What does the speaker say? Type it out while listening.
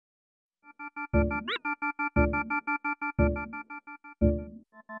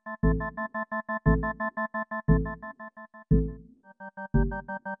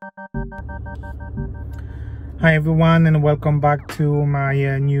Hi everyone, and welcome back to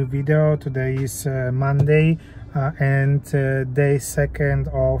my new video. Today is Monday and day second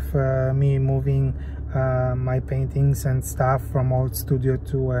of me moving my paintings and stuff from old studio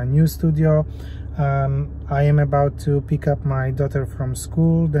to a new studio. I am about to pick up my daughter from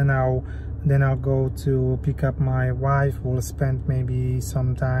school, then I'll go to pick up my wife. We'll spend maybe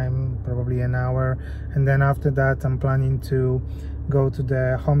some time, probably an hour, and then after that I'm planning to go to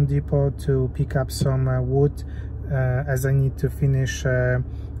the Home Depot to pick up some wood, as I need to finish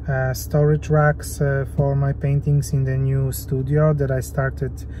storage racks for my paintings in the new studio that I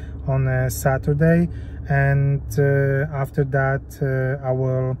started on Saturday. And after that I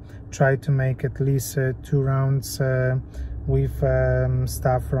will try to make at least 2 rounds with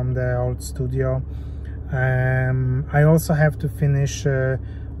stuff from the old studio. I also have to finish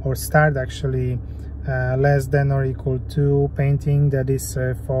or start actually less than or equal to painting that is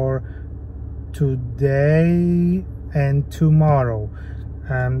for today and tomorrow.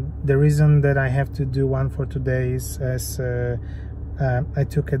 The reason that I have to do one for today is as I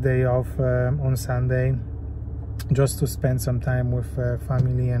took a day off on Sunday just to spend some time with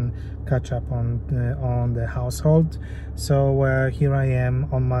family and catch up on the household. So here I am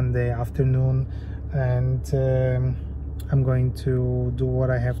on Monday afternoon, and I'm going to do what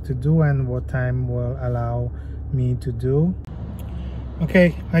I have to do and what time will allow me to do.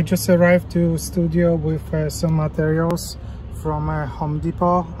 Okay, I just arrived to studio with some materials from Home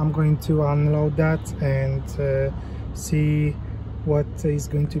Depot. I'm going to unload that and see what is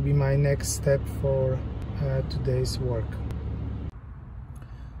going to be my next step for today's work.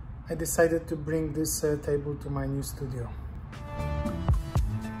 I decided to bring this table to my new studio.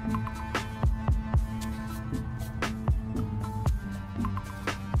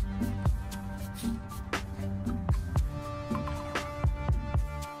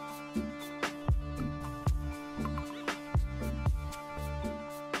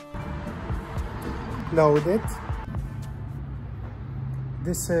 Load it.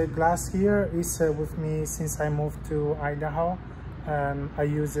 This glass here is with me since I moved to Idaho. I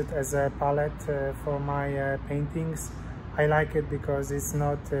use it as a palette for my paintings. I like it because it's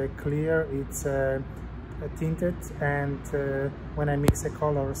not clear, it's tinted, and when I mix the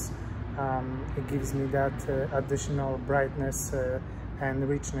colors it gives me that additional brightness and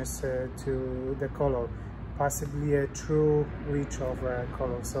richness to the color, possibly a true reach of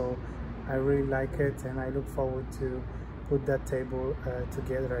color. So I really like it, and I look forward to put that table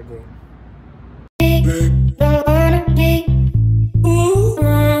together again.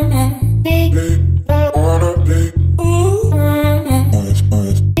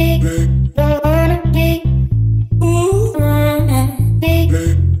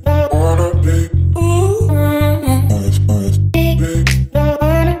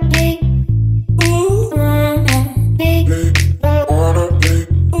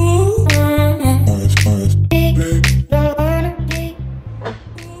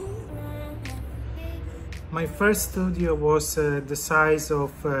 My first studio was the size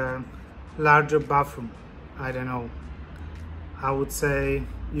of a larger bathroom. I don't know, I would say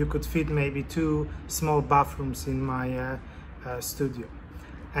you could fit maybe 2 small bathrooms in my studio,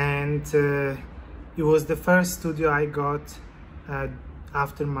 and it was the first studio I got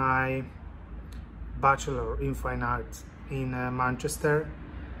after my bachelor in fine art in Manchester,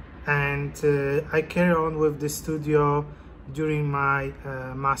 and I carry on with the studio during my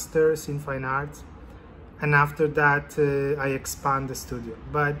masters in fine art. And after that I expand the studio.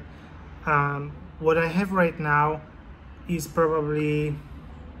 But what I have right now is probably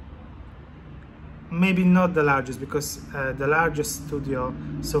maybe not the largest, because the largest studio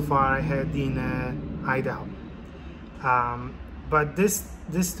so far I had in Idaho. But this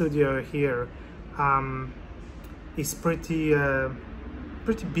studio here is pretty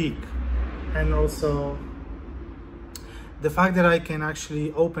big, and also the fact that I can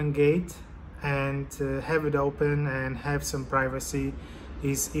actually open gate and have it open and have some privacy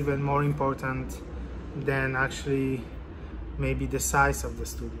is even more important than actually maybe the size of the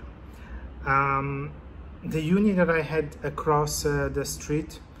studio. The unit that I had across the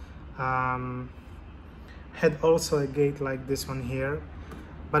street had also a gate like this one here,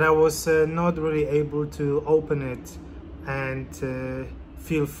 but I was not really able to open it and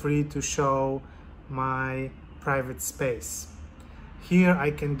feel free to show my private space. Here I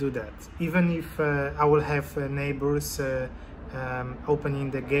can do that, even if I will have neighbors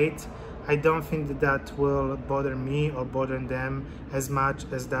opening the gate. I don't think that will bother me or bother them as much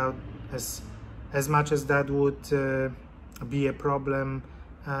as that as much as that would be a problem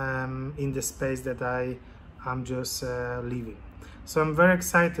in the space that I'm just leaving. So I'm very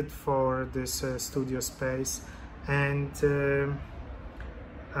excited for this studio space, and the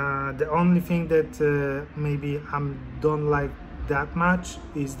only thing that maybe I don't like that much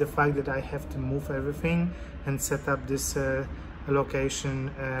is the fact that I have to move everything and set up this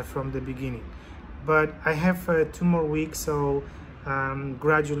location from the beginning. But I have 2 more weeks, so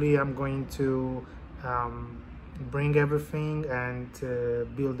gradually I'm going to bring everything and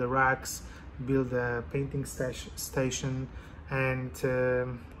build the racks, build a painting station, and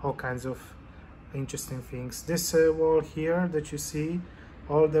all kinds of interesting things. This wall here that you see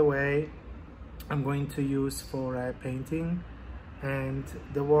all the way, I'm going to use for painting, and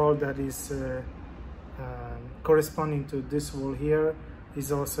the wall that is corresponding to this wall here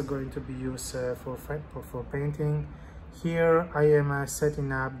is also going to be used for painting. Here I am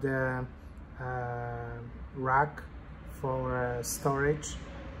setting up the rack for storage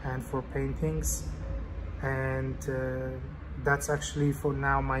and for paintings, and that's actually for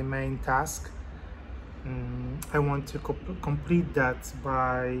now my main task. I want to complete that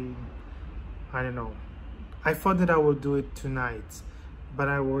by, I don't know, I thought that I would do it tonight, but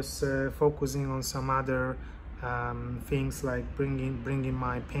I was focusing on some other things, like bringing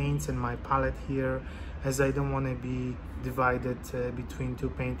my paints and my palette here, as I don't want to be divided between 2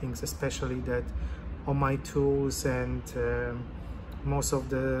 paintings, especially that all my tools and most of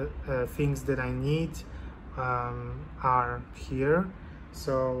the things that I need are here.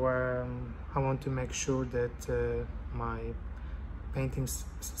 So I want to make sure that my painting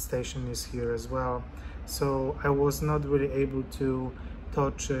station is here as well. So I was not really able to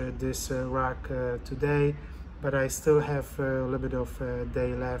touch this rack today, but I still have a little bit of a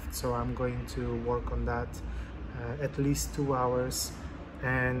day left, so I'm going to work on that at least 2 hours,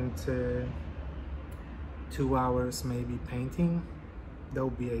 and 2 hours maybe painting. That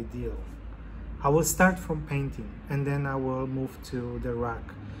would be ideal. I will start from painting and then I will move to the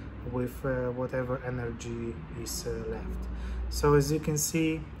rack with whatever energy is left. So as you can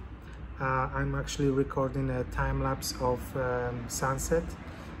see, I'm actually recording a time-lapse of sunset,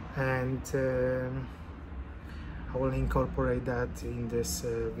 and I will incorporate that in this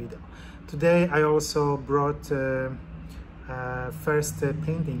video. Today I also brought first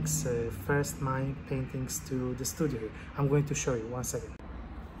my paintings to the studio. I'm going to show you, 1 second.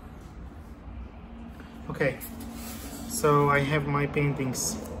 Okay, so I have my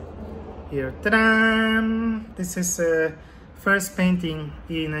paintings here. Ta-da! This is first painting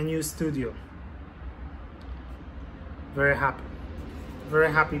in a new studio. Very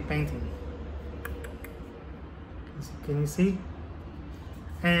happy painting. Can you see?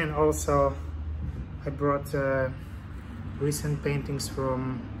 And also I brought recent paintings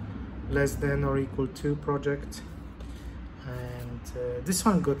from Less Than or Equal To project, and this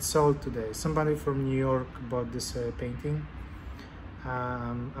one got sold today. Somebody from New York bought this painting.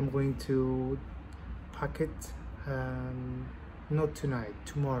 I'm going to pack it, not tonight,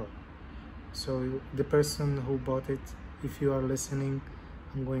 tomorrow. So the person who bought it, if you are listening,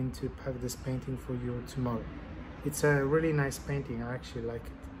 I'm going to pack this painting for you tomorrow. It's a really nice painting. I actually like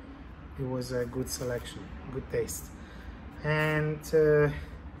it. It was a good selection, good taste. And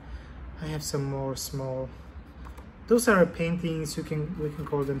I have some more small, those are paintings. We can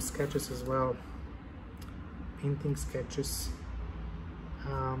call them sketches as well. Painting sketches.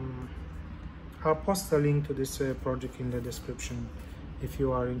 I'll post a link to this project in the description if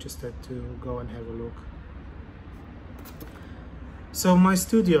you are interested to go and have a look. So my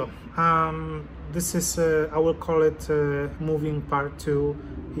studio, this is I will call it moving part 2,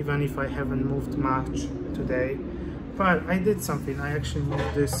 even if I haven't moved much today. But I did something. I actually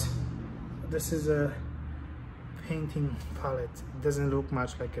moved this. This is a painting palette. It doesn't look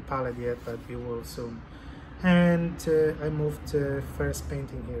much like a palette yet, but you will soon. And I moved first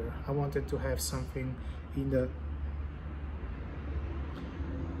painting here. I wanted to have something in the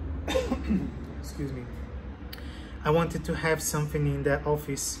excuse me. I wanted to have something in the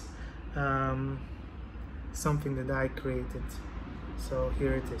office, something that I created. So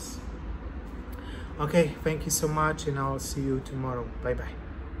here it is. Okay, thank you so much, and I'll see you tomorrow. Bye bye.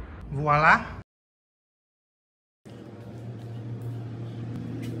 Voila!